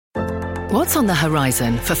What's on the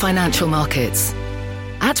horizon for financial markets?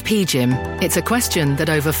 At PGIM, it's a question that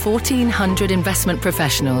over 1,400 investment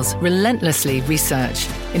professionals relentlessly research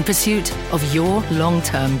in pursuit of your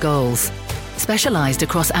long-term goals. Specialized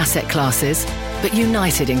across asset classes, but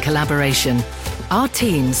united in collaboration, our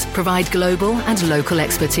teams provide global and local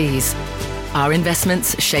expertise. Our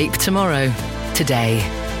investments shape tomorrow, today.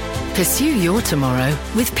 Pursue your tomorrow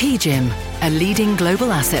with PGIM, a leading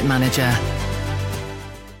global asset manager.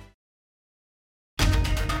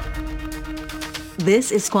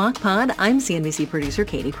 This is Squawk Pod. I'm CNBC producer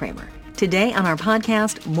Katie Kramer. Today on our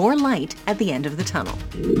podcast, more light at the end of the tunnel.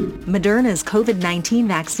 Moderna's COVID-19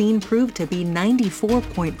 vaccine proved to be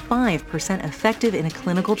 94.5% effective in a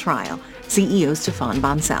clinical trial. CEO Stéphane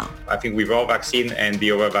Bancel. I think with our vaccine and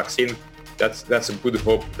the other vaccine, that's a good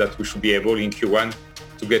hope that we should be able in Q1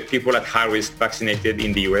 to get people at high risk vaccinated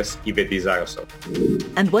in the US if they desire so.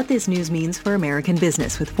 And what this news means for American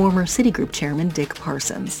business with former Citigroup chairman Dick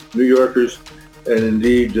Parsons. New Yorkers and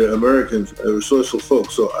indeed Americans are resourceful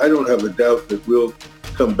folks, so I don't have a doubt that we'll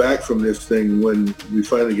come back from this thing when we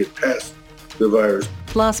finally get past the virus.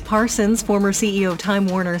 Plus, Parsons, former CEO of Time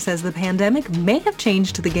Warner, says the pandemic may have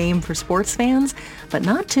changed the game for sports fans, but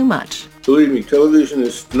not too much. Believe me, television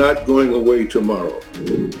is not going away tomorrow.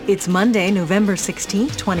 It's Monday, November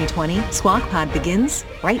 16th, 2020. Squawk Pod begins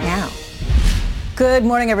right now. Good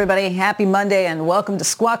morning, everybody. Happy Monday and welcome to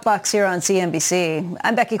Squawk Box here on CNBC.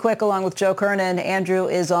 I'm Becky Quick along with Joe Kernan. Andrew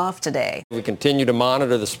is off today. We continue to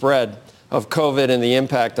monitor the spread of COVID and the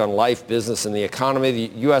impact on life, business, and the economy.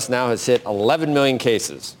 The U.S. now has hit 11 million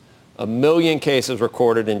cases. 1 million cases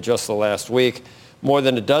recorded in just the last week. More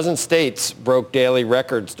than a dozen states broke daily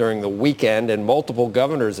records during the weekend, and multiple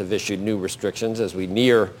governors have issued new restrictions as we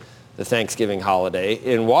near the Thanksgiving holiday.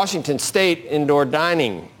 In Washington state, indoor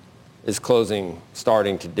dining is closing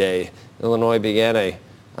starting today. Illinois began a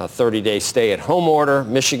 30-day stay-at-home order.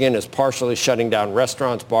 Michigan is partially shutting down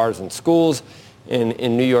restaurants, bars, and schools.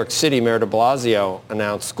 In New York City, Mayor de Blasio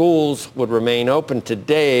announced schools would remain open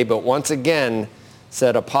today, but once again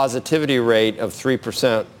set a positivity rate of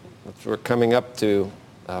 3%, which we're coming up to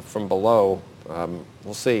from below.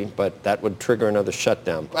 We'll see, but that would trigger another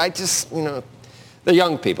shutdown. The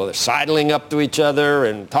young people, they're sidling up to each other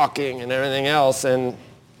and talking and everything else, and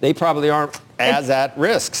they probably aren't as at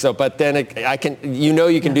risk. So, but then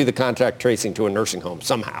you can do the contact tracing to a nursing home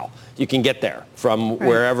somehow. You can get there from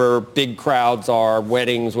wherever big crowds are,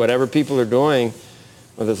 weddings, whatever people are doing.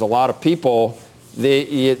 Where there's a lot of people.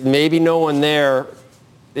 Maybe no one there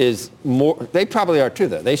is more. They probably are too,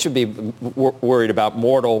 though. They should be worried about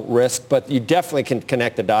mortal risk, but you definitely can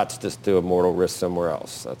connect the dots just to a mortal risk somewhere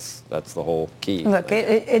else. That's the whole key. Look,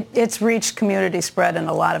 it's reached community spread in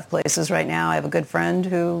a lot of places right now. I have a good friend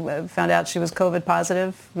who found out she was COVID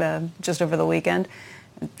positive just over the weekend.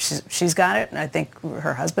 She's got it, and I think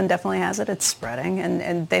her husband definitely has it. It's spreading,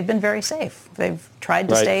 and they've been very safe. They've tried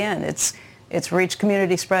to stay in. It's reached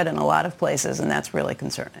community spread in a lot of places, and that's really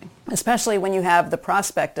concerning, especially when you have the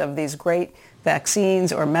prospect of these great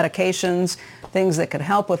vaccines or medications, things that could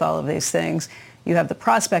help with all of these things. You have the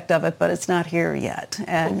prospect of it, but it's not here yet.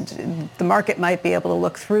 And the market might be able to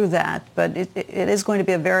look through that, but it is going to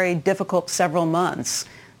be a very difficult several months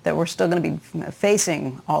that we're still going to be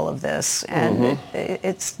facing all of this. And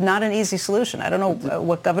it's not an easy solution. I don't know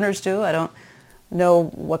what governors do. I don't know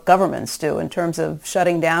what governments do in terms of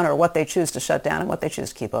shutting down or what they choose to shut down and what they choose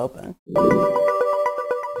to keep open.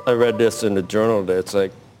 I read this in the journal today. It's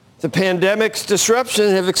like, the pandemic's disruption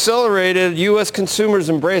have accelerated U.S. consumers'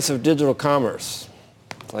 embrace of digital commerce.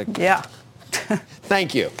 It's like, yeah.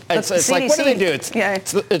 Thank you. It's like, what do they do?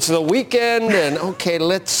 It's the weekend, and okay,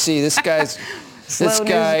 let's see. This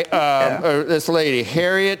lady,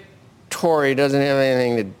 Harriet Torrey, doesn't have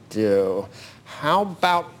anything to do. How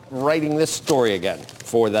about writing this story again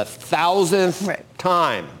for the 1,000th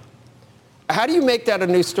time? How do you make that a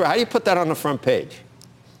new story? How do you put that on the front page?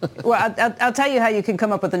 Well, I'll tell you how you can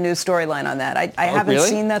come up with a new storyline on that. I haven't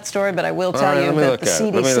seen that story, but I will tell you that the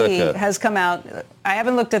CDC has come out. I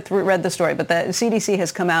haven't read the story, but the CDC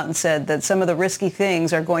has come out and said that some of the risky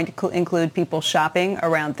things are going to include people shopping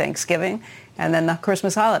around Thanksgiving and then the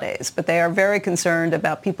Christmas holidays. But they are very concerned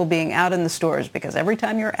about people being out in the stores, because every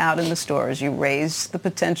time you're out in the stores, you raise the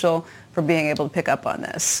potential for being able to pick up on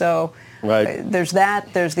this. So there's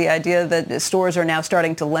that. There's the idea that stores are now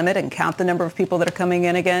starting to limit and count the number of people that are coming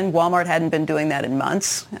in again. Walmart hadn't been doing that in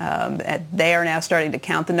months. They are now starting to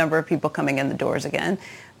count the number of people coming in the doors again,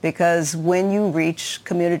 because when you reach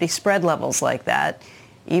community spread levels like that,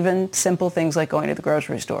 even simple things like going to the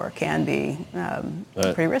grocery store can be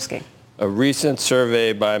pretty risky. A recent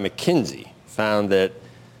survey by McKinsey found that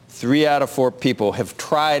 3 out of 4 people have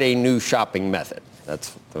tried a new shopping method.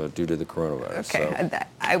 That's due to the coronavirus. Okay,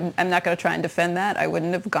 so. I'm not going to try and defend that. I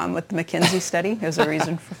wouldn't have gone with the McKinsey study as a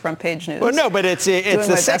reason for front page news. Well, no, but it's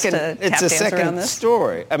a second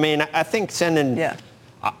story. I mean, I think sending. Yeah.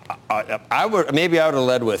 I would have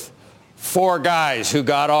led with 4 guys who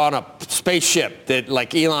got on a spaceship that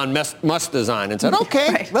like Elon Musk designed and said,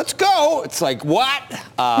 "Okay, right. Let's go." It's like what?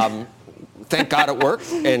 Thank God it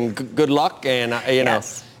worked, and good luck, and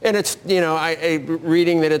yes. And it's,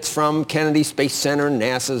 reading that it's from Kennedy Space Center,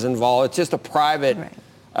 NASA's involved. It's just a private,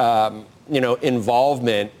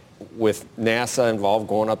 involvement with NASA involved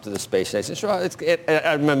going up to the space station. Sure,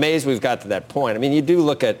 I'm amazed we've got to that point. I mean, you do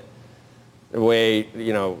look at the way,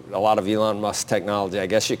 a lot of Elon Musk technology. I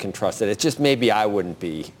guess you can trust it. It's just maybe I wouldn't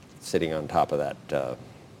be sitting on top of that,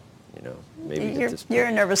 maybe. You're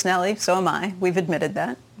a nervous Nelly, so am I. We've admitted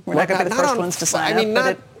that. We're not going to be the first ones to sign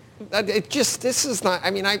up. This is not,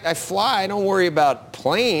 I fly. I don't worry about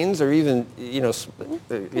planes or even,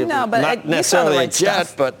 no, but not necessarily right a jet,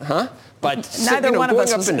 stuff. but neither one of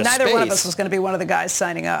us was going to be one of the guys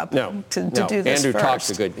signing up to do this Andrew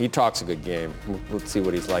first. He talks a good game. Let's see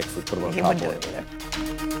what he's like if we put him on top of it.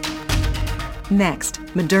 Next,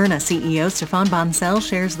 Moderna CEO Stéphane Bancel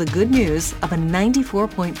shares the good news of a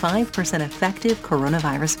 94.5% effective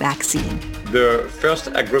coronavirus vaccine. The first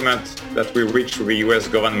agreement that we reached with the U.S.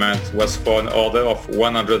 government was for an order of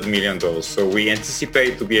 100 million doses. So we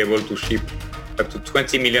anticipate to be able to ship up to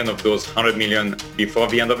 20 million of those 100 million before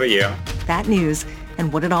the end of the year. That news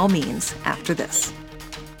and what it all means after this.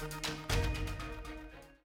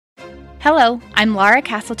 Hello, I'm Laura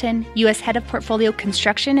Castleton, U.S. Head of Portfolio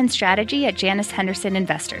Construction and Strategy at Janus Henderson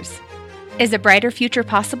Investors. Is a brighter future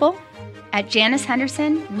possible? At Janus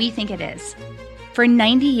Henderson, we think it is. For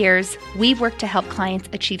 90 years, we've worked to help clients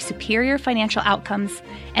achieve superior financial outcomes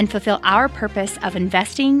and fulfill our purpose of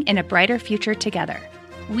investing in a brighter future together.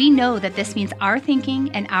 We know that this means our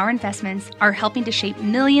thinking and our investments are helping to shape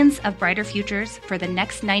millions of brighter futures for the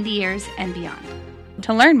next 90 years and beyond.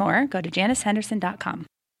 To learn more, go to janushenderson.com.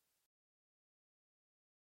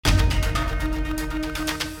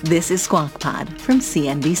 This is Squawk Pod from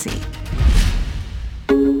CNBC.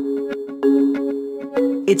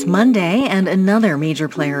 It's Monday, and another major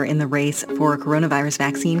player in the race for a coronavirus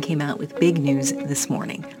vaccine came out with big news this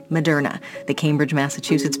morning. Moderna, the Cambridge,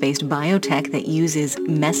 Massachusetts-based biotech that uses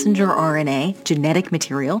messenger RNA genetic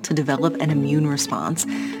material to develop an immune response,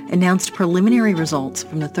 announced preliminary results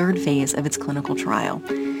from the 3rd phase of its clinical trial.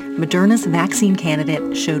 Moderna's vaccine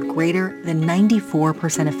candidate showed greater than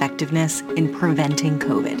 94% effectiveness in preventing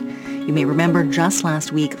COVID. You may remember just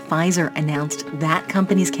last week, Pfizer announced that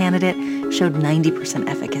company's candidate showed 90%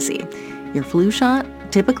 efficacy. Your flu shot,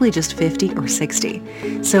 typically just 50 or 60.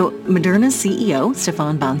 So Moderna's CEO,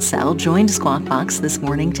 Stéphane Bancel, joined Squawk Box this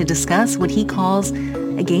morning to discuss what he calls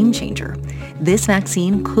a game changer. This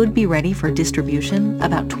vaccine could be ready for distribution,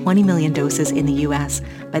 about 20 million doses in the U.S.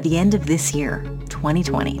 by the end of this year,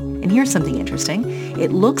 2020. And here's something interesting.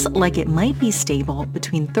 It looks like it might be stable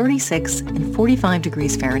between 36 and 45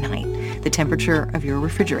 degrees Fahrenheit, the temperature of your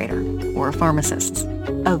refrigerator or a pharmacist's.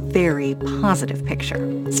 A very positive picture.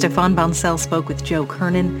 Stéphane Bancel spoke with Joe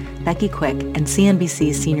Kernan, Becky Quick, and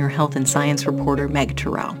CNBC's senior health and science reporter Meg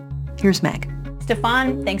Terrell. Here's Meg.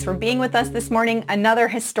 Stéphane, thanks for being with us this morning. Another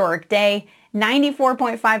historic day.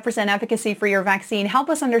 94.5% efficacy for your vaccine. Help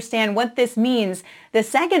us understand what this means. The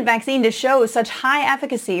second vaccine to show such high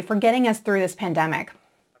efficacy for getting us through this pandemic.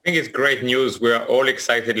 I think it's great news. We were all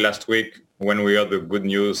excited last week when we heard the good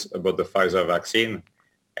news about the Pfizer vaccine.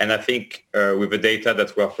 And I think with the data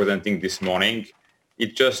that we are presenting this morning,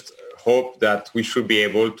 it just hope that we should be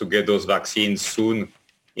able to get those vaccines soon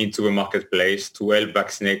into the marketplace to help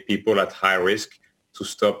vaccinate people at high risk to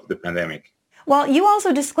stop the pandemic. Well, you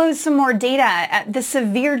also disclosed some more data at the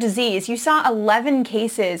severe disease. You saw 11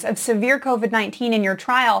 cases of severe COVID-19 in your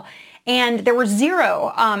trial, and there were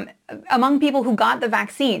 0 among people who got the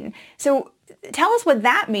vaccine. So tell us what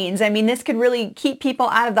that means. I mean, this could really keep people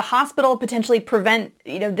out of the hospital, potentially prevent,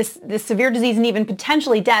 this severe disease and even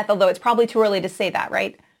potentially death, although it's probably too early to say that,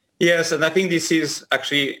 right? Yes, and I think this is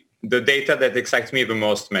actually the data that excites me the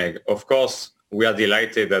most, Meg. Of course, we are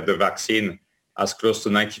delighted that the vaccine has close to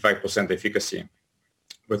 95% efficacy.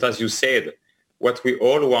 But as you said, what we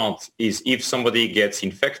all want is if somebody gets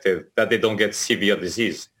infected, that they don't get severe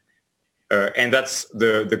disease. And that's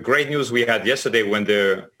the great news we had yesterday when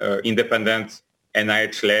the independent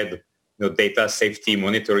NIH-led Data Safety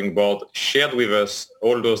Monitoring Board shared with us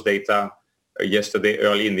all those data yesterday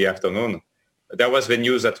early in the afternoon. That was the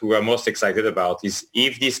news that we were most excited about, is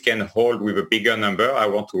if this can hold with a bigger number, I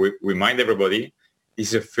want to remind everybody,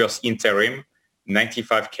 this is the first interim.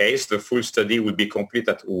 95 cases. The full study will be complete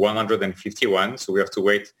at 151. So we have to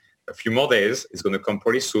wait a few more days. It's going to come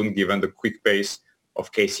pretty soon, given the quick pace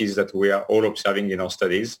of cases that we are all observing in our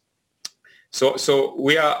studies. So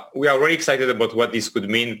we are really excited about what this could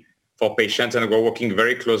mean for patients, and we're working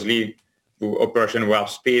very closely with Operation Warp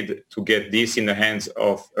Speed to get this in the hands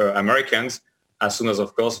of Americans as soon as,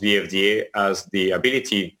 of course, the FDA has the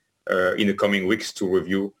ability in the coming weeks to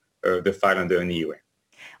review the file under an EUA.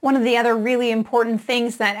 One of the other really important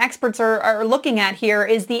things that experts are looking at here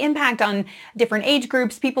is the impact on different age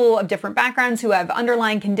groups, people of different backgrounds who have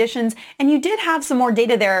underlying conditions. And you did have some more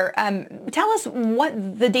data there. Tell us what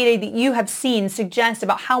the data that you have seen suggests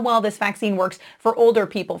about how well this vaccine works for older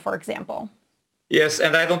people, for example. Yes,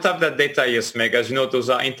 and I don't have that data yet, Meg. As you know, those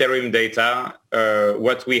are interim data.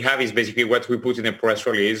 What we have is basically what we put in a press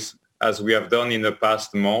release, as we have done in the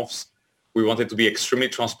past months. We wanted to be extremely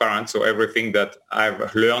transparent, so everything that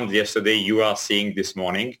I've learned yesterday, you are seeing this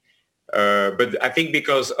morning. But I think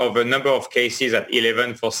because of a number of cases at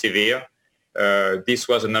 11 for severe, this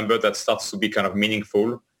was a number that starts to be kind of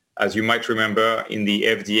meaningful. As you might remember, in the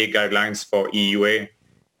FDA guidelines for EUA,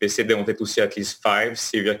 they said they wanted to see at least 5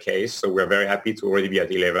 severe cases, so we're very happy to already be at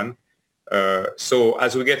 11. So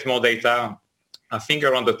as we get more data, I think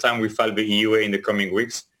around the time we file the EUA in the coming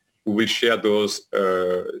weeks, we will share those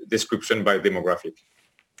description by demographic.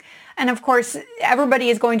 And of course, everybody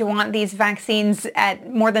is going to want these vaccines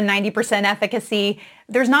at more than 90% efficacy.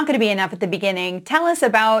 There's not going to be enough at the beginning. Tell us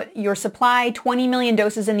about your supply, 20 million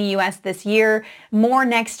doses in the U.S. this year, more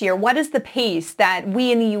next year. What is the pace that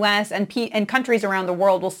we in the U.S. and countries around the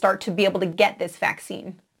world will start to be able to get this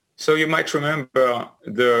vaccine? So you might remember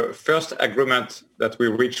the first agreement that we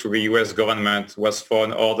reached with the U.S. government was for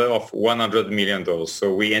an order of 100 million doses.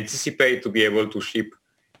 So we anticipate to be able to ship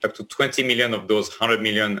up to 20 million of those 100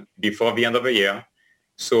 million before the end of the year.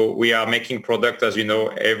 So we are making product, as you know,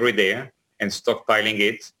 every day and stockpiling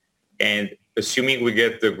it. And assuming we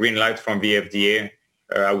get the green light from the FDA,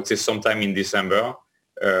 I would say sometime in December,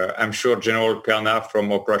 I'm sure General Perna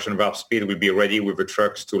from Operation Warp Speed will be ready with the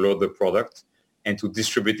trucks to load the product and to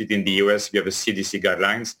distribute it in the US. We have the CDC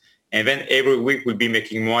guidelines. And then every week we'll be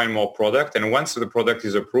making more and more product. And once the product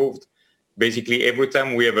is approved, basically every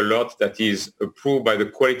time we have a lot that is approved by the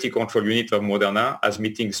quality control unit of Moderna as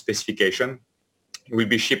meeting specification, it will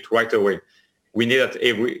be shipped right away. We need that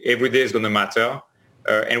every day is going to matter.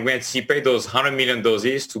 And we anticipate those 100 million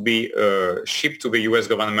doses to be shipped to the US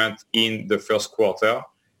government in the first quarter.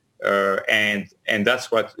 And that's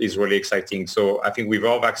what is really exciting. So I think with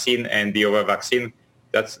our vaccine and the other vaccine,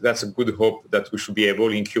 that's a good hope that we should be able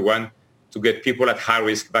in Q1 to get people at high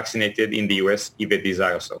risk vaccinated in the US if they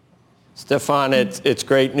desire so. Stéphane, it's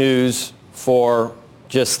great news for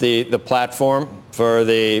just the platform, for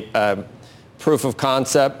the proof of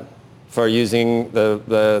concept, for using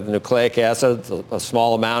the nucleic acid, a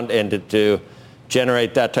small amount, and to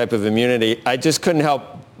generate that type of immunity. I just couldn't help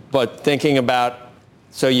but thinking about,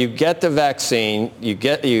 so you get the vaccine,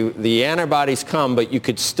 the antibodies come, but you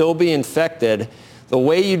could still be infected. The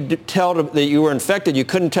way you tell that you were infected, you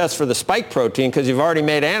couldn't test for the spike protein because you've already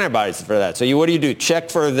made antibodies for that. So what do? Check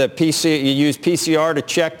for the PCR. You use PCR to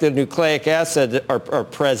check the nucleic acid are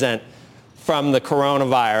present from the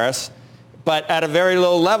coronavirus, but at a very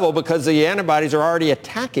low level because the antibodies are already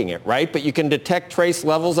attacking it, right? But you can detect trace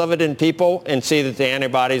levels of it in people and see that the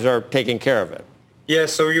antibodies are taking care of it. Yeah,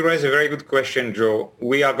 so you raise a very good question, Joe.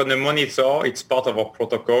 We are going to monitor, it's part of our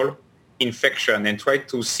protocol, infection and try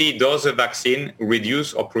to see does the vaccine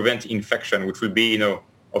reduce or prevent infection, which will be,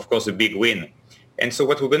 of course, a big win. And so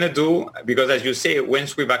what we're going to do, because as you say,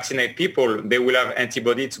 once we vaccinate people, they will have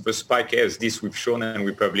antibody to the spike S. This we've shown and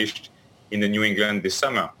we published in the New England this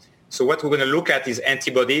summer. So what we're going to look at is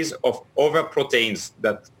antibodies of other proteins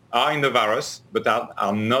that are in the virus but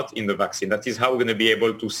are not in the vaccine. That is how we're going to be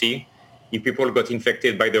able to see if people got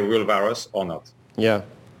infected by the real virus or not. Yeah,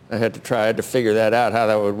 I had to figure that out, how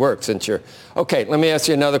that would work since you're... Okay, let me ask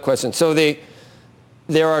you another question. So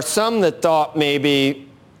there are some that thought maybe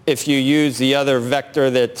if you use the other vector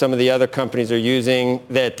that some of the other companies are using,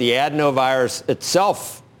 that the adenovirus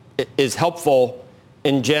itself is helpful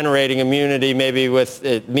in generating immunity, maybe with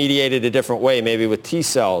it mediated a different way, maybe with T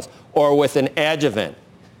cells or with an adjuvant.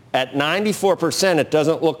 At 94%, it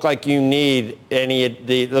doesn't look like you need any.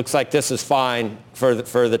 It looks like this is fine for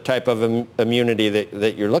the type of immunity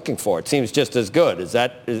that you're looking for. It seems just as good.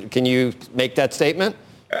 Can you make that statement?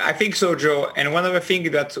 I think so, Joe. And one other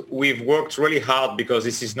thing that we've worked really hard, because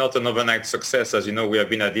this is not an overnight success. As you know, we have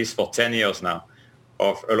been at this for 10 years now,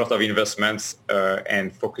 of a lot of investments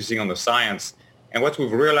and focusing on the science. And what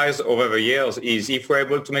we've realized over the years is if we're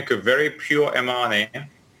able to make a very pure mRNA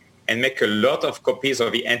and make a lot of copies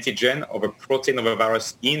of the antigen of a protein of a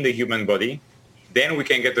virus in the human body, then we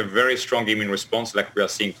can get a very strong immune response like we are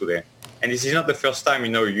seeing today. And this is not the first time,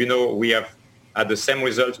 we have had the same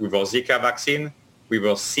result with our Zika vaccine, with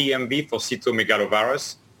our CMV for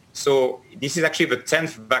cytomegalovirus. So this is actually the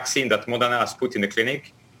 10th vaccine that Moderna has put in the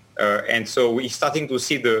clinic. And so we're starting to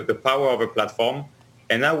see the power of a platform.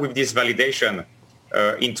 And now with this validation,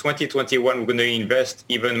 in 2021, we're going to invest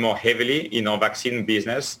even more heavily in our vaccine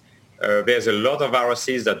business. There's a lot of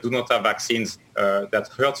viruses that do not have vaccines that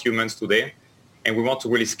hurt humans today. And we want to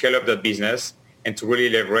really scale up that business and to really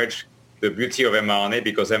leverage the beauty of mRNA,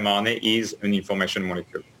 because mRNA is an information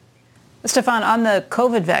molecule. Stéphane, on the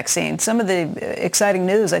COVID vaccine, some of the exciting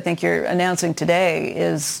news I think you're announcing today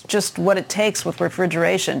is just what it takes with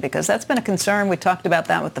refrigeration, because that's been a concern. We talked about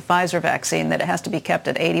that with the Pfizer vaccine, that it has to be kept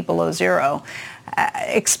at 80 below zero.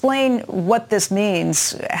 Explain what this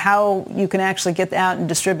means, how you can actually get out and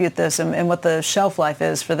distribute this, and what the shelf life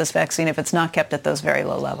is for this vaccine if it's not kept at those very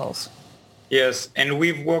low levels. Yes, and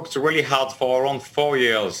we've worked really hard for around 4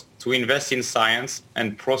 years to invest in science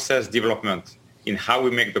and process development in how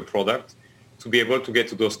we make the product to be able to get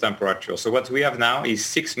to those temperatures. So what we have now is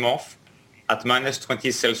 6 months at minus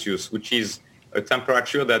 20 Celsius, which is a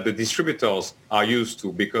temperature that the distributors are used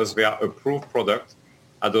to because they are approved product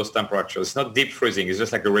at those temperatures. It's not deep freezing. It's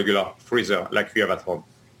just like a regular freezer like we have at home,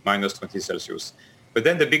 minus 20 Celsius. But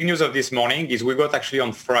then the big news of this morning is we got actually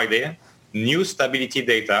on Friday new stability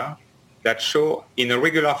data that show in a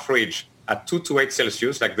regular fridge at 2 to 8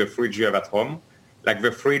 Celsius, like the fridge you have at home, like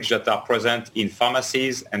the fridge that are present in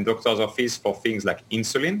pharmacies and doctor's office for things like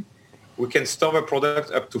insulin, we can store the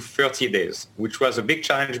product up to 30 days, which was a big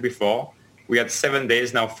challenge before. We had 7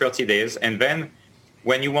 days, now 30 days. And then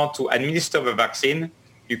when you want to administer the vaccine,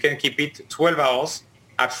 you can keep it 12 hours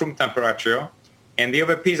at room temperature. And the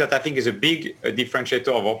other piece that I think is a big differentiator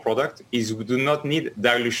of our product is we do not need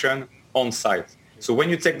dilution on site. So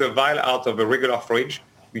when you take the vial out of a regular fridge,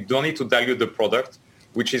 you don't need to dilute the product,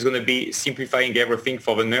 which is going to be simplifying everything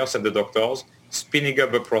for the nurse and the doctors, speeding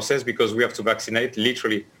up the process because we have to vaccinate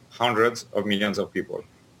literally hundreds of millions of people.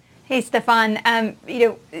 Hey, Stéphane,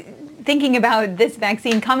 thinking about this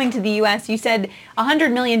vaccine coming to the U.S., you said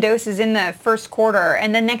 100 million doses in the first quarter,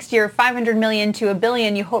 and then next year 500 million to 1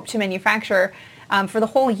 billion you hope to manufacture for the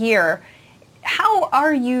whole year. How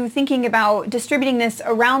are you thinking about distributing this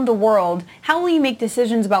around the world? How will you make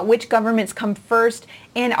decisions about which governments come first?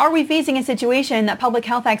 And are we facing a situation that public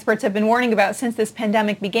health experts have been warning about since this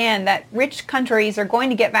pandemic began, that rich countries are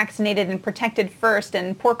going to get vaccinated and protected first,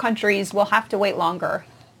 and poor countries will have to wait longer?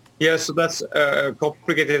 Yeah, so that's a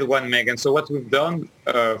complicated one, Megan. So what we've done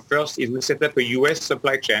first is we set up a U.S.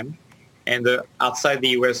 supply chain and outside the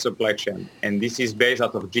U.S. supply chain. And this is based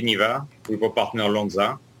out of Geneva with our partner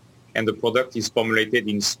Lonza. And the product is formulated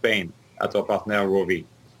in Spain at our partner ROVI.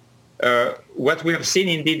 What we have seen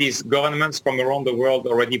indeed is governments from around the world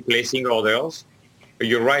already placing orders.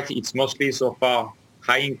 You're right, it's mostly so far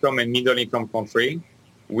high-income and middle-income country.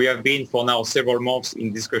 We have been for now several months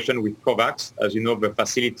in discussion with COVAX, as you know, the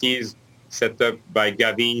facilities set up by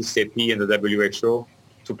Gavi, CEPI, and the WHO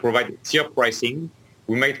to provide tier pricing.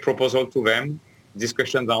 We made proposal to them.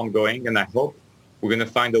 Discussions are ongoing, and I hope we're going to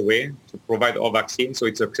find a way to provide our vaccine so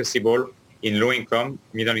it's accessible in low-income,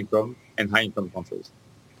 middle-income, and high-income countries.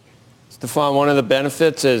 Stéphane, one of the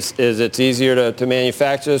benefits is it's easier to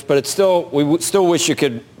manufacture this, but we still wish you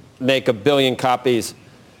could make 1 billion copies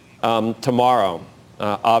tomorrow.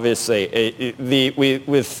 Obviously,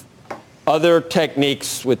 with other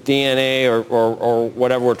techniques with DNA or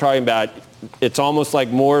whatever we're talking about, it's almost like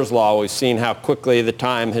Moore's law. We've seen how quickly the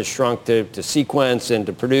time has shrunk to sequence and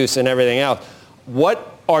to produce and everything else.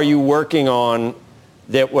 What are you working on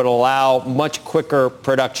that would allow much quicker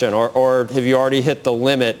production, or have you already hit the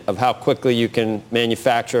limit of how quickly you can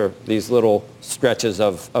manufacture these little stretches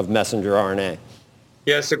of messenger RNA?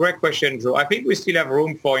 Yeah, it's a great question, Joe. I think we still have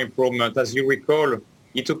room for improvement. As you recall,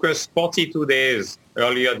 it took us 42 days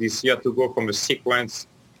earlier this year to go from a sequence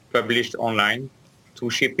published online to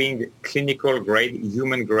shipping clinical-grade,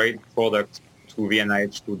 human-grade product to the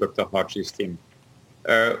NIH, to Dr. Fauci's team.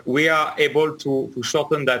 We are able to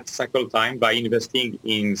shorten that cycle time by investing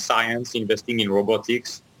in science, investing in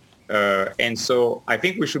robotics. And so I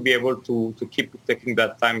think we should be able to keep taking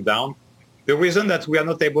that time down. The reason that we are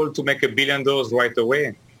not able to make 1 billion doses right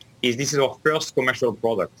away is this is our first commercial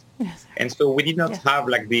product. Yes. And so we did not have,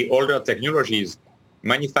 like the older technologies,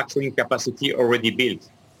 manufacturing capacity already built.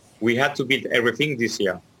 We had to build everything this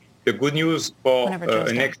year. The good news for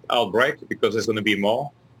a next outbreak, because there's going to be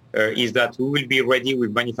more, is that we will be ready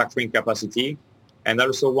with manufacturing capacity, and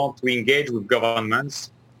also want to engage with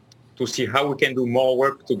governments to see how we can do more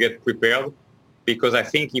work to get prepared. Because I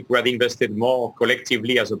think if we had invested more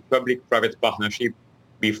collectively as a public-private partnership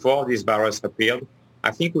before this virus appeared,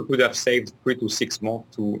 I think we could have saved 3 to 6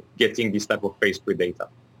 months to getting this type of phase 3 data.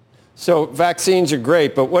 So vaccines are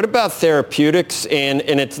great, but what about therapeutics? And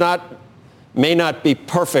it's may not be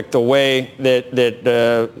perfect the way that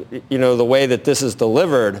the way that this is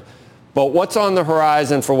delivered, but what's on the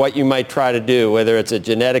horizon for what you might try to do, whether it's a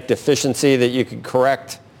genetic deficiency that you could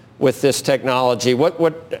correct with this technology?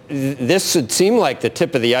 This should seem like the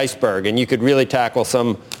tip of the iceberg, and you could really tackle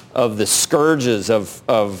some of the scourges of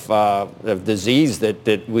disease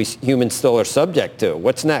that we humans still are subject to.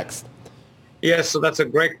 What's next? Yes, so that's a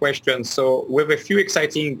great question. So we have a few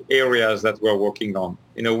exciting areas that we're working on.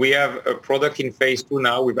 We have a product in phase 2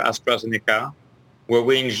 now with AstraZeneca, where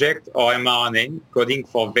we inject our mRNA coding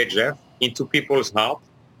for VEGF into people's heart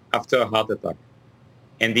after a heart attack.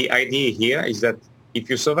 And the idea here is that if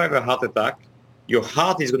you survive a heart attack, your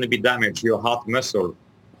heart is going to be damaged, your heart muscle.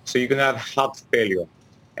 So you're going to have heart failure.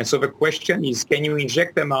 And so the question is, can you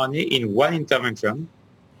inject mRNA in one intervention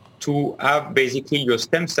to have basically your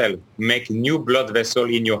stem cell make new blood vessel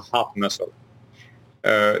in your heart muscle?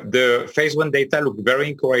 The phase 1 data looked very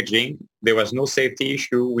encouraging. There was no safety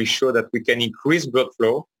issue. We showed that we can increase blood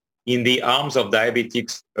flow in the arms of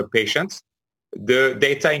diabetics patients. The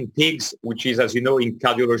data in pigs, which is, as you know, in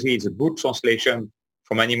cardiology, is a good translation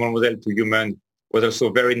from animal model to human, was also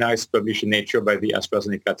very nice, published in Nature by the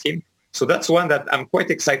AstraZeneca team. So that's one that I'm quite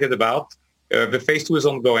excited about. The phase 2 is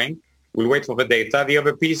ongoing. We'll wait for the data. The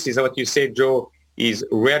other piece is what you said, Joe, is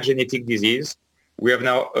rare genetic disease. We have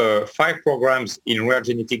now 5 programs in rare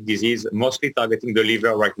genetic disease, mostly targeting the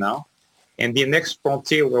liver right now. And the next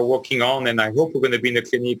frontier we're working on, and I hope we're going to be in the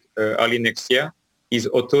clinic early next year, is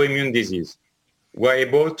autoimmune disease. We're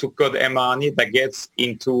able to code mRNA that gets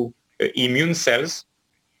into immune cells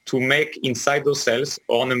to make inside those cells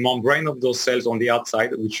or on the membrane of those cells on the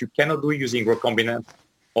outside, which you cannot do using recombinant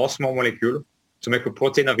or small molecule, to make a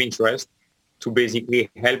protein of interest to basically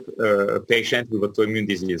help a patient with autoimmune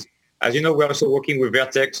disease. As you know, we're also working with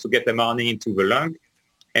Vertex to get mRNA into the lung.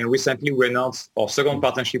 And recently we announced our second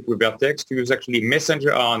partnership with Vertex to use actually messenger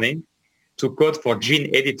RNA to code for gene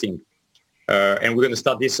editing. And we're going to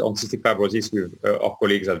start this on cystic fibrosis with our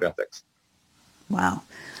colleagues at Vertex. Wow.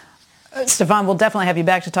 Stéphane, we'll definitely have you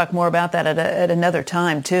back to talk more about that at another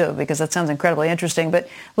time, too, because that sounds incredibly interesting. But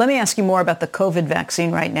let me ask you more about the COVID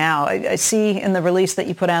vaccine right now. I see in the release that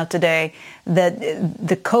you put out today that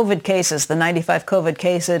the COVID cases, the 95 COVID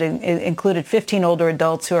cases, included 15 older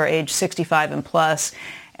adults who are age 65 and plus,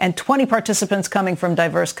 and 20 participants coming from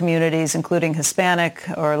diverse communities, including Hispanic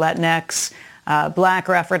or Latinx, Black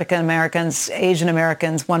or African Americans, Asian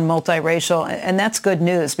Americans, one multiracial. And that's good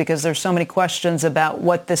news because there's so many questions about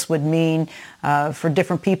what this would mean for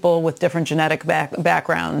different people with different genetic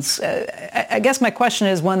backgrounds. I guess my question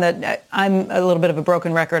is one that I'm a little bit of a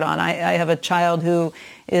broken record on. I have a child who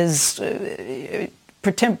is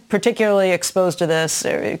particularly exposed to this,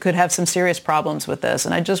 could have some serious problems with this.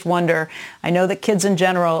 And I just wonder, I know that kids in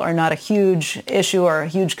general are not a huge issue or a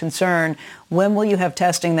huge concern. When will you have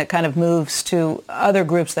testing that kind of moves to other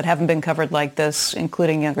groups that haven't been covered like this,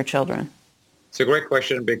 including younger children? It's a great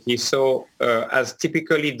question, Becky. So as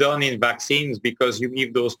typically done in vaccines, because you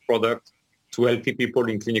give those products to healthy people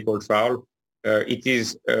in clinical trial, it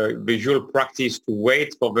is visual practice to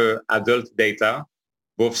wait for the adult data,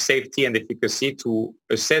 both safety and efficacy, to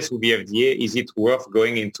assess with the FDA, is it worth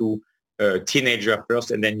going into teenager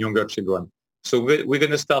first and then younger children. So we're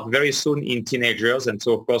going to start very soon in teenagers. And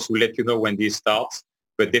so, of course, we'll let you know when this starts,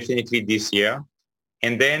 but definitely this year.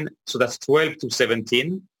 And then, so that's 12 to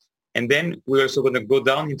 17. And then we're also going to go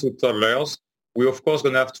down into toddlers. We're, of course,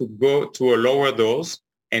 going to have to go to a lower dose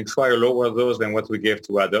and try a lower dose than what we gave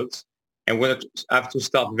to adults. And we're going to have to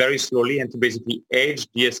start very slowly and to basically age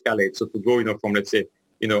de-escalate. So to go, from, let's say,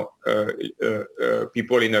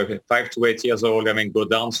 people 5 to 8 years old, go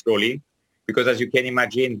down slowly. Because as you can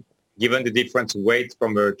imagine, given the different weight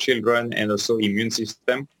from children and also immune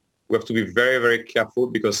system, we have to be very, very careful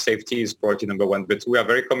because safety is priority number one. But we are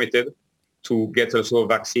very committed to get also a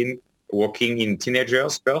vaccine working in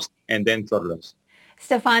teenagers first and then toddlers.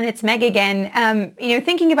 Stéphane, it's Meg again.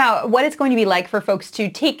 Thinking about what it's going to be like for folks to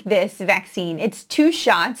take this vaccine. It's 2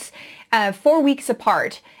 shots, 4 weeks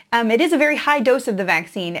apart. It is a very high dose of the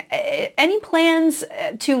vaccine. Any plans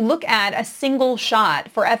to look at a single shot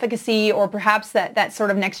for efficacy or perhaps that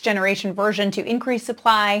sort of next generation version to increase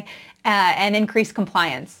supply and increase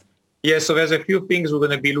compliance? Yeah, so there's a few things we're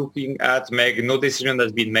going to be looking at, Meg. No decision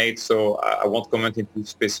has been made, so I won't comment into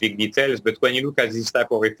specific details. But when you look at this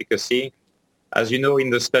type of efficacy, As you know, in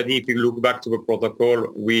the study, if you look back to the protocol,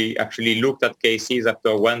 we actually looked at cases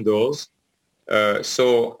after one dose.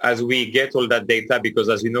 So as we get all that data, because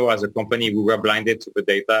as you know, as a company, we were blinded to the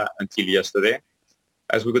data until yesterday.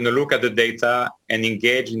 As we're going to look at the data and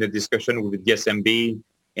engage in a discussion with the DSMB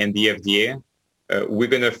and the FDA, we're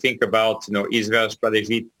going to think about, is there a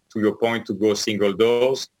strategy, to your point, to go single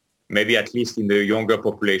dose, maybe at least in the younger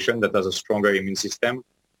population that has a stronger immune system?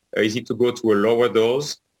 Is it to go to a lower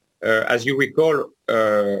dose? As you recall,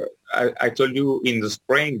 I told you in the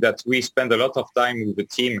spring that we spend a lot of time with the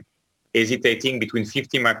team hesitating between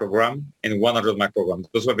 50 microgram and 100 micrograms.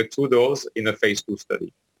 Those were the two doses in a phase 2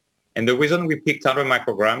 study. And the reason we picked 100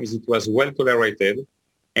 micrograms is it was well tolerated,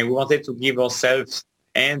 and we wanted to give ourselves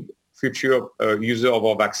and future user of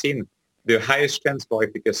our vaccine the highest chance for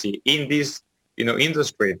efficacy. In this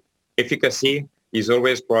industry, efficacy is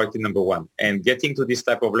always priority number one. And getting to this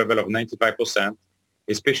type of level of 95%,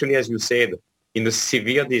 especially as you said, in the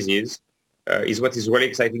severe disease, is what is really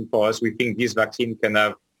exciting for us. We think this vaccine can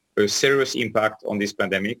have a serious impact on this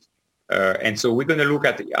pandemic. And so we're going to look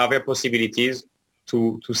at other possibilities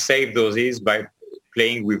to save doses by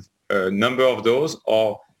playing with a number of doses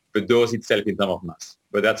or the dose itself in terms of mass.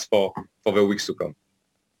 But that's for the weeks to come.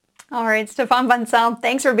 All right, Stéphane Bancel,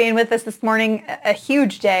 thanks for being with us this morning. A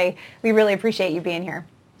huge day. We really appreciate you being here.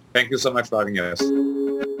 Thank you so much for having us.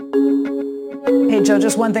 Hey, Joe,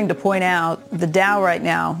 just one thing to point out. The Dow right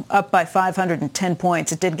now up by 510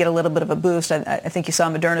 points. It did get a little bit of a boost. I think you saw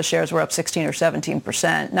Moderna shares were up 16 or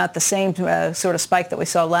 17%. Not the same sort of spike that we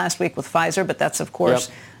saw last week with Pfizer, but that's, of course,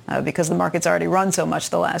 because the market's already run so much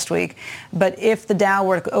the last week. But if the Dow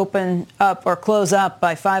were to open up or close up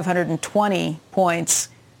by 520 points,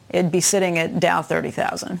 it'd be sitting at Dow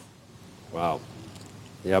 30,000. Wow.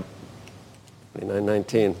 Yep.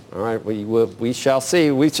 29.19. All right, we shall see.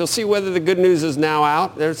 We shall see whether the good news is now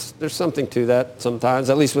out. There's something to that sometimes,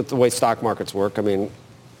 at least with the way stock markets work. I mean,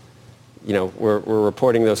 we're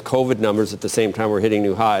reporting those COVID numbers at the same time we're hitting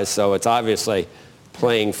new highs, so it's obviously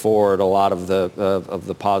playing forward a lot of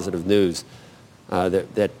the positive news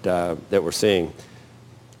that we're seeing.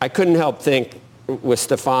 I couldn't help think with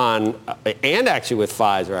Stéphane and actually with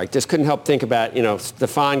Pfizer, I just couldn't help think about,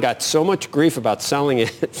 Stéphane got so much grief about selling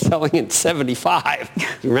in 75.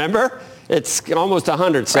 You remember? It's almost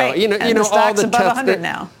 100. So, right. And the stock's above 100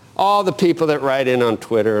 now. All the people that write in on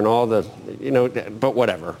Twitter and all the, but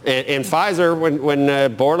whatever. And Pfizer,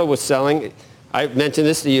 when Borla was selling, I mentioned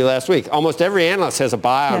this to you last week, almost every analyst has a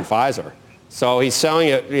buy on Pfizer. So he's selling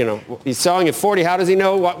it, he's selling at 40. How does he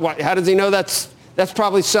know how does he know that's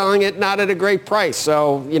probably selling it not at a great price?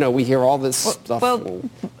 So, we hear all this stuff. Well,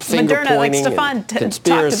 Moderna, like Stéphane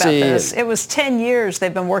talked about this, it was 10 years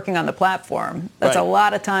they've been working on the platform. That's a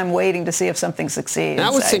lot of time waiting to see if something succeeds. And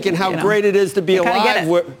I was thinking how great it is to be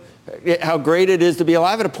alive. How great it is to be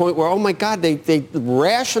alive at a point where, oh my God, they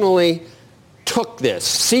rationally took this,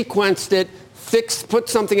 sequenced it, put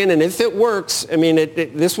something in, and if it works, I mean,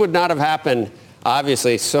 this would not have happened.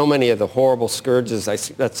 Obviously, so many of the horrible scourges, that's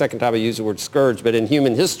the second time I use the word scourge, but in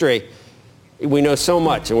human history, we know so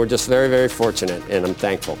much, and we're just very, very fortunate, and I'm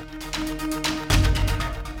thankful.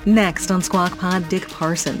 Next on Squawk Pod, Dick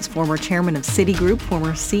Parsons, former chairman of Citigroup,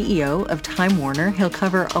 former CEO of Time Warner. He'll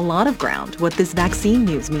cover a lot of ground, what this vaccine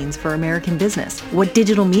news means for American business, what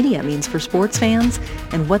digital media means for sports fans,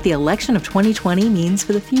 and what the election of 2020 means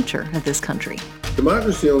for the future of this country.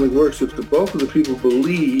 Democracy only works if the bulk of the people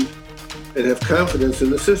believe and have confidence in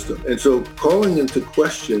the system. And so calling into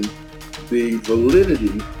question the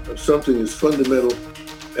validity of something as fundamental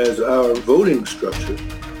as our voting structure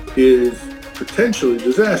is potentially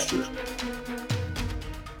disastrous.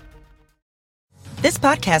 This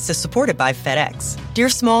podcast is supported by FedEx. Dear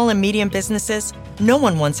small and medium businesses, no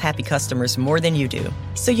one wants happy customers more than you do.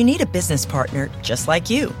 So you need a business partner just like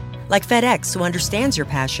you. Like FedEx, who understands your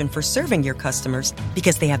passion for serving your customers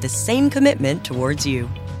because they have the same commitment towards you.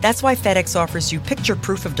 That's why FedEx offers you picture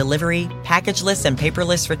proof of delivery, packageless and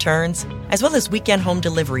paperless returns, as well as weekend home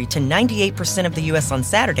delivery to 98% of the U.S. on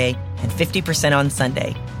Saturday and 50% on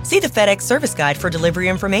Sunday. See the FedEx service guide for delivery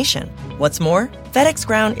information. What's more, FedEx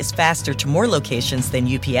Ground is faster to more locations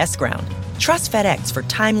than UPS Ground. Trust FedEx for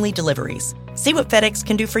timely deliveries. See what FedEx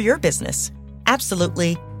can do for your business.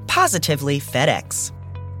 Absolutely, positively FedEx.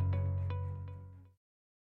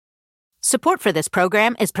 Support for this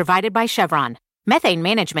program is provided by Chevron. Methane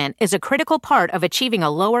management is a critical part of achieving a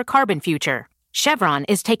lower carbon future. Chevron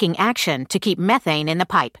is taking action to keep methane in the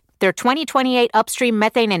pipe. Their 2028 upstream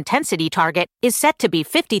methane intensity target is set to be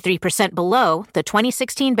 53% below the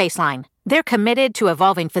 2016 baseline. They're committed to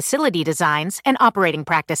evolving facility designs and operating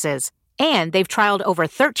practices And they've trialed over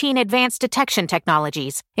 13 advanced detection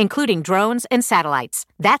technologies, including drones and satellites.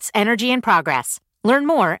 That's energy in progress. Learn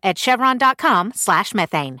more at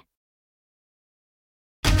chevron.com/methane.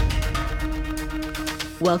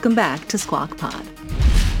 Welcome back to Squawk Pod.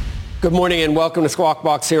 Good morning and welcome to Squawk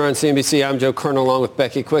Box here on CNBC. I'm Joe Kerner along with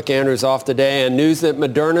Becky Quick. Andrew's off today. And news that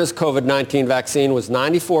Moderna's COVID-19 vaccine was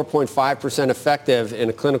 94.5% effective in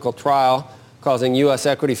a clinical trial, causing U.S.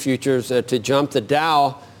 equity futures to jump. The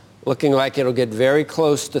Dow looking like it'll get very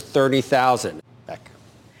close to 30,000.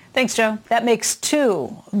 Thanks, Joe. That makes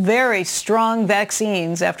two very strong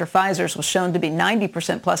vaccines after Pfizer's was shown to be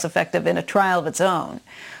 90% plus effective in a trial of its own.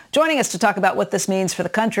 Joining us to talk about what this means for the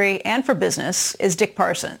country and for business is Dick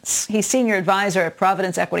Parsons. He's senior advisor at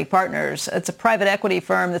Providence Equity Partners. It's a private equity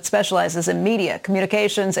firm that specializes in media,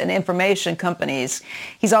 communications, and information companies.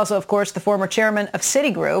 He's also, of course, the former chairman of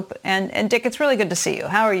Citigroup. And Dick, it's really good to see you.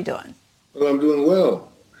 How are you doing? Well, I'm doing well.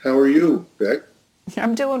 How are you, Beck?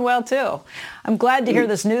 I'm doing well, too. I'm glad to hear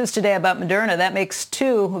this news today about Moderna. That makes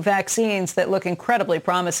two vaccines that look incredibly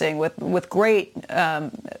promising with great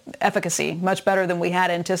efficacy, much better than we had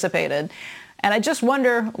anticipated. And I just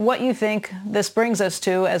wonder what you think this brings us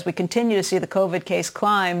to as we continue to see the COVID case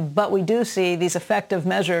climb, but we do see these effective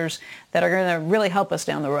measures that are going to really help us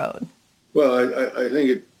down the road. Well, I think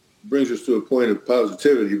it brings us to a point of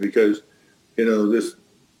positivity because, this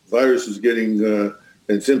virus is getting...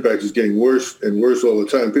 and its impact is getting worse and worse all the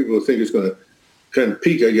time. People think it's going to kind of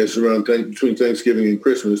peak, I guess, around between Thanksgiving and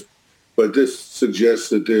Christmas. But this suggests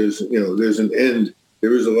that there's an end.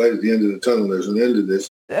 There is a light at the end of the tunnel. There's an end to this.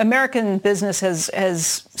 American business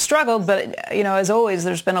has struggled, but, as always,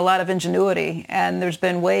 there's been a lot of ingenuity. And there's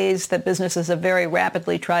been ways that businesses have very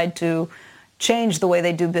rapidly tried to change the way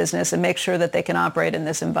they do business and make sure that they can operate in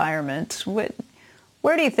this environment.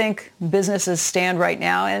 Where do you think businesses stand right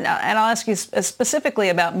now? And I'll ask you specifically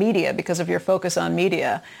about media because of your focus on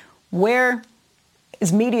media. Where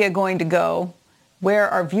is media going to go? Where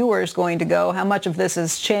are viewers going to go? How much of this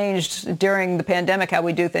has changed during the pandemic, how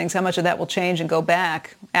we do things? How much of that will change and go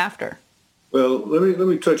back after? Well, let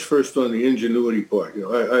me touch first on the ingenuity part.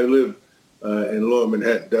 I live in Lower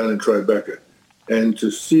Manhattan, down in Tribeca, and to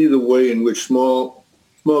see the way in which small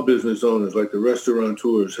business owners, like the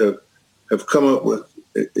restaurateurs, have come up with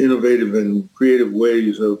innovative and creative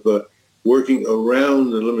ways of working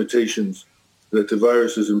around the limitations that the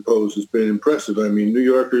virus has imposed has been impressive. I mean, New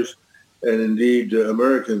Yorkers and indeed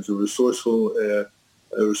Americans are resourceful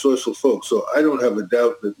folks. So I don't have a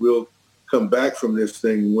doubt that we'll come back from this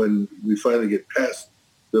thing when we finally get past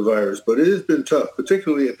the virus. But it has been tough,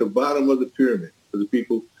 particularly at the bottom of the pyramid for the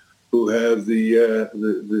people who have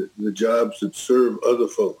the jobs that serve other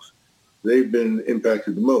folks. They've been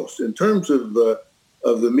impacted the most. In terms of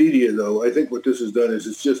the media, though, I think what this has done is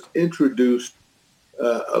it's just introduced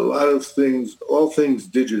a lot of things, all things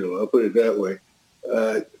digital, I'll put it that way,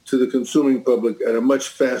 to the consuming public at a much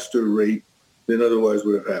faster rate than otherwise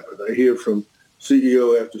would have happened. I hear from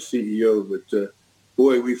CEO after CEO that,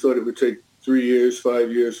 we thought it would take 3 years,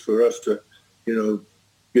 5 years for us to,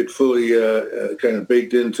 get fully kind of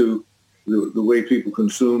baked into the way people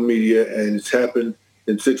consume media, and it's happened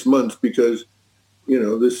in 6 months because,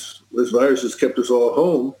 this virus has kept us all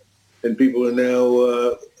home, and people are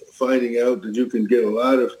now finding out that you can get a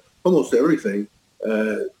lot of almost everything,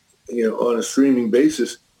 on a streaming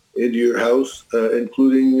basis into your house,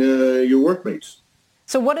 including your workmates.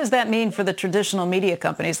 So what does that mean for the traditional media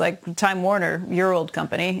companies like Time Warner, your old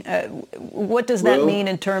company? What does that mean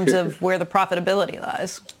in terms of where the profitability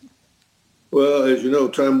lies? Well, as you know,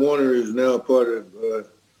 Time Warner is now part of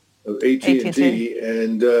AT&T,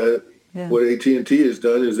 and what AT&T has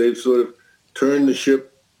done is they've sort of turned the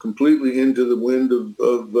ship completely into the wind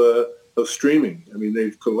of streaming. I mean,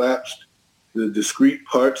 they've collapsed the discrete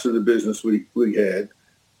parts of the business we had,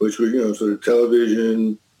 which were, sort of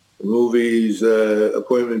television, movies,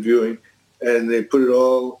 appointment viewing, and they put it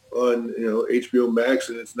all on, HBO Max,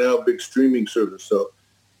 and it's now a big streaming service. So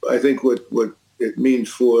I think what it means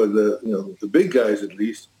for the big guys, at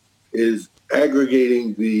least, is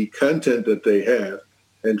aggregating the content that they have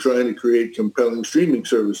and trying to create compelling streaming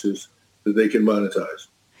services that they can monetize.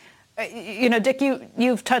 Dick,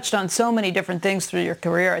 you've touched on so many different things through your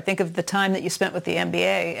career. I think of the time that you spent with the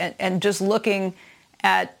NBA and just looking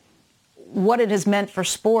at what it has meant for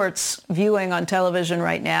sports viewing on television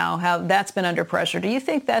right now, how that's been under pressure. Do you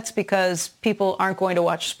think that's because people aren't going to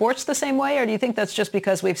watch sports the same way, or do you think that's just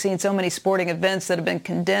because we've seen so many sporting events that have been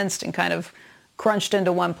condensed and kind of crunched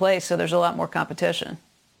into one place, so there's a lot more competition?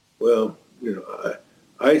 Well,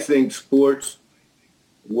 I think sports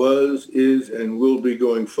is, and will be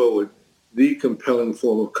going forward the compelling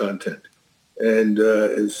form of content. And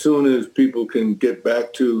as soon as people can get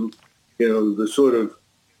back to, the sort of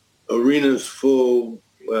arenas full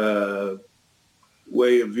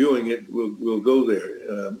way of viewing it, we'll go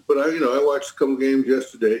there. But I watched a couple games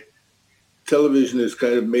yesterday. Television has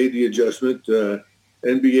kind of made the adjustment.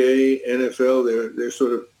 NBA, NFL, they're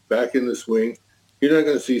sort of back in the swing. You're not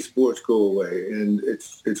going to see sports go away, and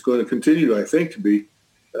it's going to continue, I think, to be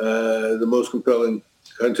the most compelling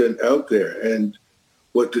content out there. And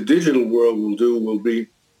what the digital world will do will be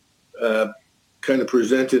kind of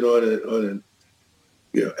presented on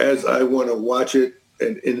as I want to watch it,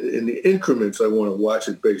 and in the increments I want to watch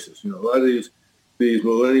it basis. A lot of these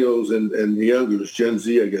millennials and the youngers, Gen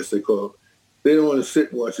Z, I guess they call it, they don't want to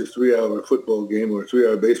sit and watch a 3-hour football game or a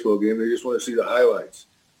 3-hour baseball game. They just want to see the highlights.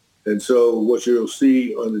 And so what you'll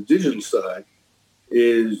see on the digital side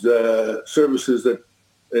is services that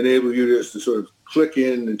enable you just to sort of click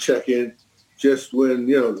in and check in just when,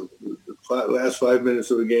 the last 5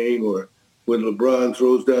 minutes of a game, or when LeBron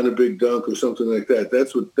throws down a big dunk or something like that.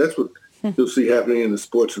 That's what you'll see happening in the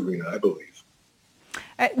sports arena, I believe.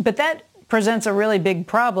 But that presents a really big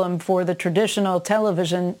problem for the traditional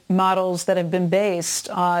television models that have been based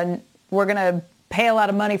on, we're going to pay a lot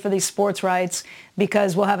of money for these sports rights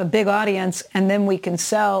because we'll have a big audience, and then we can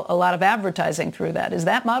sell a lot of advertising through that. Does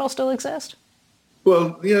that model still exist?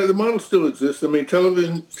 Well, the model still exists. I mean,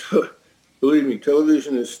 television, believe me,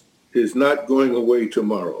 television is not going away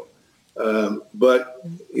tomorrow. But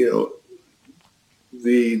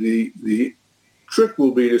the trick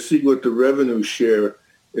will be to see what the revenue share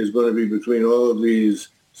is going to be between all of these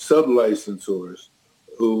sub-licensors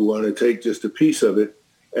who want to take just a piece of it,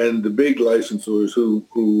 and the big licensors who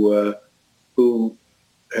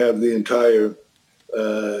have the entire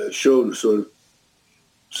show to sort of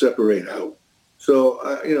separate out. So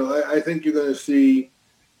I think you're going to see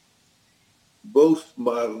both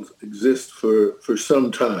models exist for some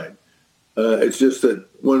time. It's just that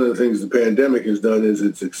one of the things the pandemic has done is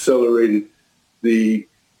it's accelerated the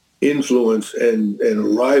influence and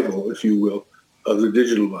arrival, if you will, of the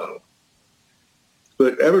digital model.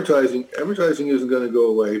 But advertising isn't going to go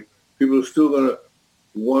away. People are still going to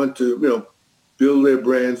want to, build their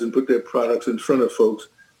brands and put their products in front of folks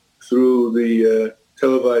through the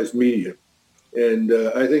televised media. And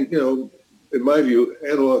I think, in my view,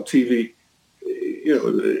 analog TV,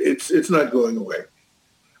 it's not going away.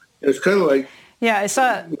 It's kind of like, I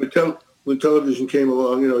saw when television came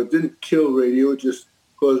along, it didn't kill radio. It just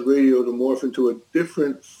caused radio to morph into a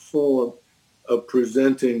different form of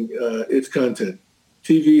presenting its content.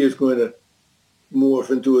 TV is going to morph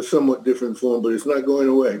into a somewhat different form, but it's not going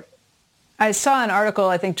away. I saw an article,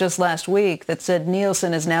 I think just last week, that said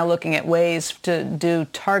Nielsen is now looking at ways to do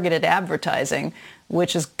targeted advertising,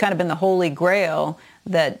 which has kind of been the holy grail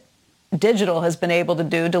that digital has been able to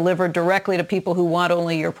do, deliver directly to people who want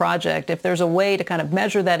only your project. If there's a way to kind of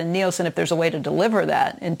measure that in Nielsen, if there's a way to deliver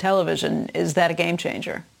that in television, is that a game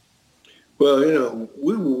changer? Well,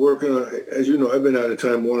 we were working on, as you know, I've been out of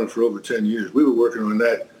Time Warner for over 10 years. We were working on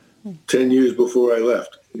that 10 years before I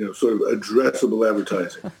left, sort of addressable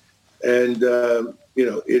advertising. And,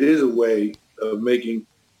 it is a way of making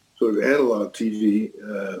sort of analog TV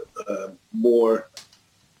more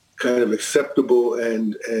kind of acceptable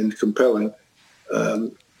and compelling.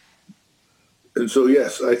 And so,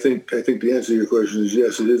 yes, I think the answer to your question is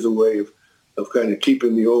yes, it is a way of kind of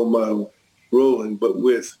keeping the old model rolling, but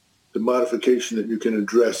with the modification that you can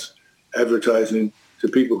address advertising to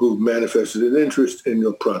people who've manifested an interest in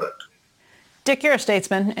your product. Dick, you're a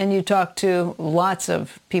statesman, and you talk to lots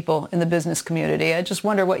of people in the business community. I just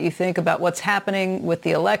wonder what you think about what's happening with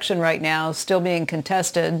the election right now, still being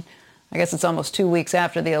contested. I guess it's almost 2 weeks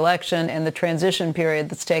after the election, and the transition period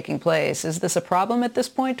that's taking place. Is this a problem at this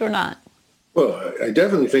point or not? Well, I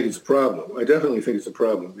definitely think it's a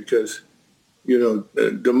problem. Because,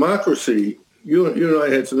 democracy, you and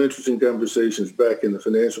I had some interesting conversations back in the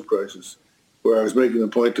financial crisis where I was making the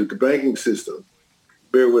point that the banking system,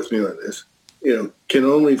 bear with me on this, can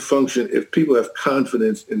only function if people have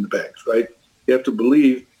confidence in the banks, right? You have to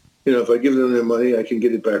believe, if I give them their money, I can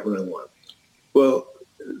get it back when I want. Well,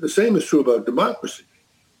 the same is true about democracy.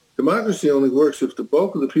 Democracy only works if the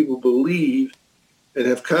bulk of the people believe and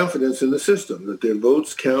have confidence in the system, that their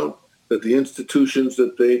votes count, that the institutions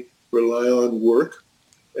that they rely on work.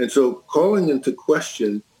 And so calling into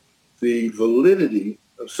question the validity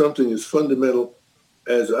of something as fundamental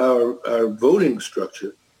as our voting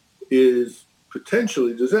structure is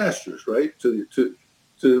potentially disastrous, right, to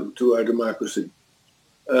our democracy.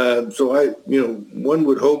 So one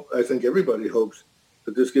would hope, I think everybody hopes,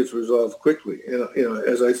 that this gets resolved quickly. And,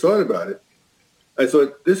 as I thought about it, I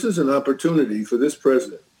thought this is an opportunity for this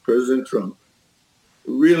President Trump,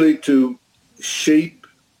 really to shape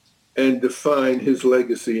and define his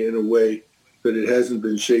legacy in a way that it hasn't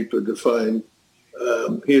been shaped or defined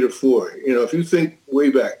heretofore. You know, if you think way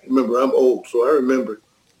back, remember, I'm old, so I remember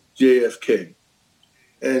JFK.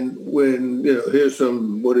 And when, you know, here's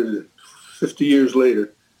some, 50 years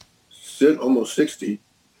later, almost 60,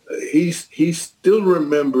 he's still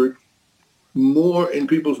remembered more in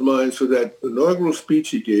people's minds for that inaugural speech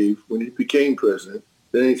he gave when he became president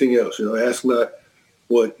than anything else. You know, ask not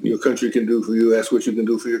what your country can do for you, ask what you can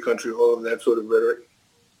do for your country, all of that sort of rhetoric.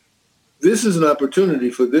 This is an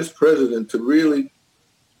opportunity for this president to really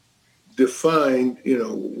define, you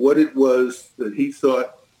know, what it was that he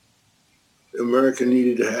thought America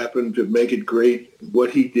needed to happen to make it great,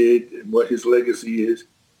 what he did and what his legacy is,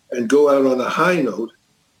 and go out on a high note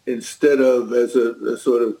instead of as a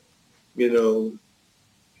sort of, you know,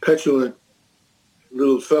 petulant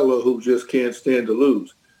little fellow who just can't stand to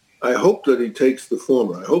lose. I hope that he takes the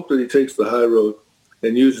former. I hope that he takes the high road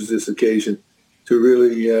and uses this occasion to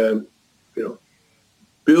really, you know,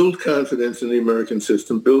 build confidence in the American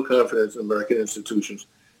system, build confidence in American institutions,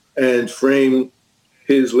 and frame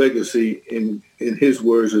his legacy in his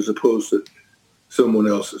words as opposed to someone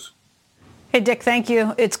else's. Hey, Dick, thank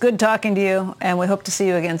you. It's good talking to you, and we hope to see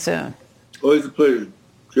you again soon. Always a pleasure.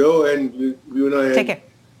 Joe, and you and I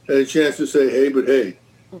had a chance to say hey, but hey.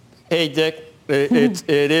 Hey, Dick, it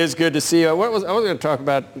is good to see you. I was going to talk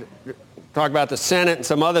about the Senate and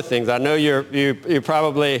some other things. I know you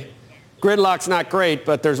probably, gridlock's not great,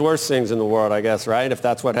 but there's worse things in the world, I guess, right, if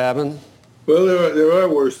that's what happened? Well, there are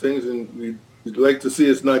worse things, and we'd like to see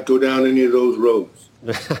us not go down any of those roads.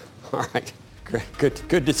 All right. Great.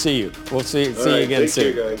 Good to see you. We'll see you again soon.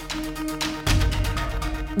 Take care, guys.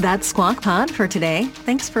 That's Squawk Pod for today.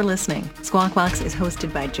 Thanks for listening. Squawk Box is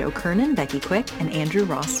hosted by Joe Kernan, Becky Quick, and Andrew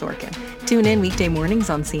Ross Sorkin. Tune in weekday mornings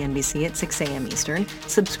on CNBC at 6 a.m. Eastern.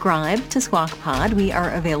 Subscribe to Squawk Pod. We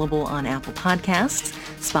are available on Apple Podcasts,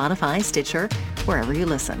 Spotify, Stitcher, wherever you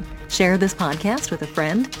listen. Share this podcast with a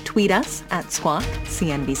friend. Tweet us at Squawk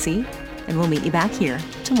CNBC, and we'll meet you back here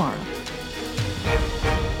tomorrow.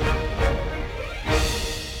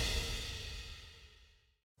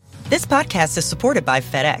 This podcast is supported by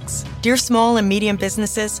FedEx. Dear small and medium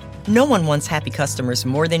businesses, no one wants happy customers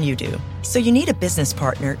more than you do. So you need a business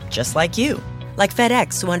partner just like you. Like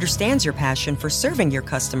FedEx, who understands your passion for serving your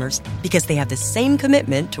customers because they have the same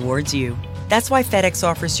commitment towards you. That's why FedEx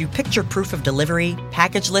offers you picture proof of delivery,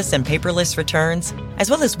 packageless and paperless returns, as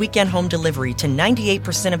well as weekend home delivery to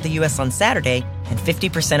 98% of the U.S. on Saturday and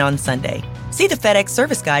 50% on Sunday. See the FedEx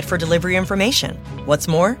service guide for delivery information. What's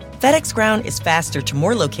more, FedEx Ground is faster to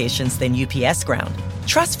more locations than UPS Ground.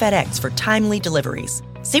 Trust FedEx for timely deliveries.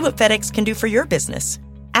 See what FedEx can do for your business.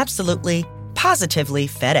 Absolutely, positively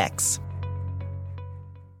FedEx.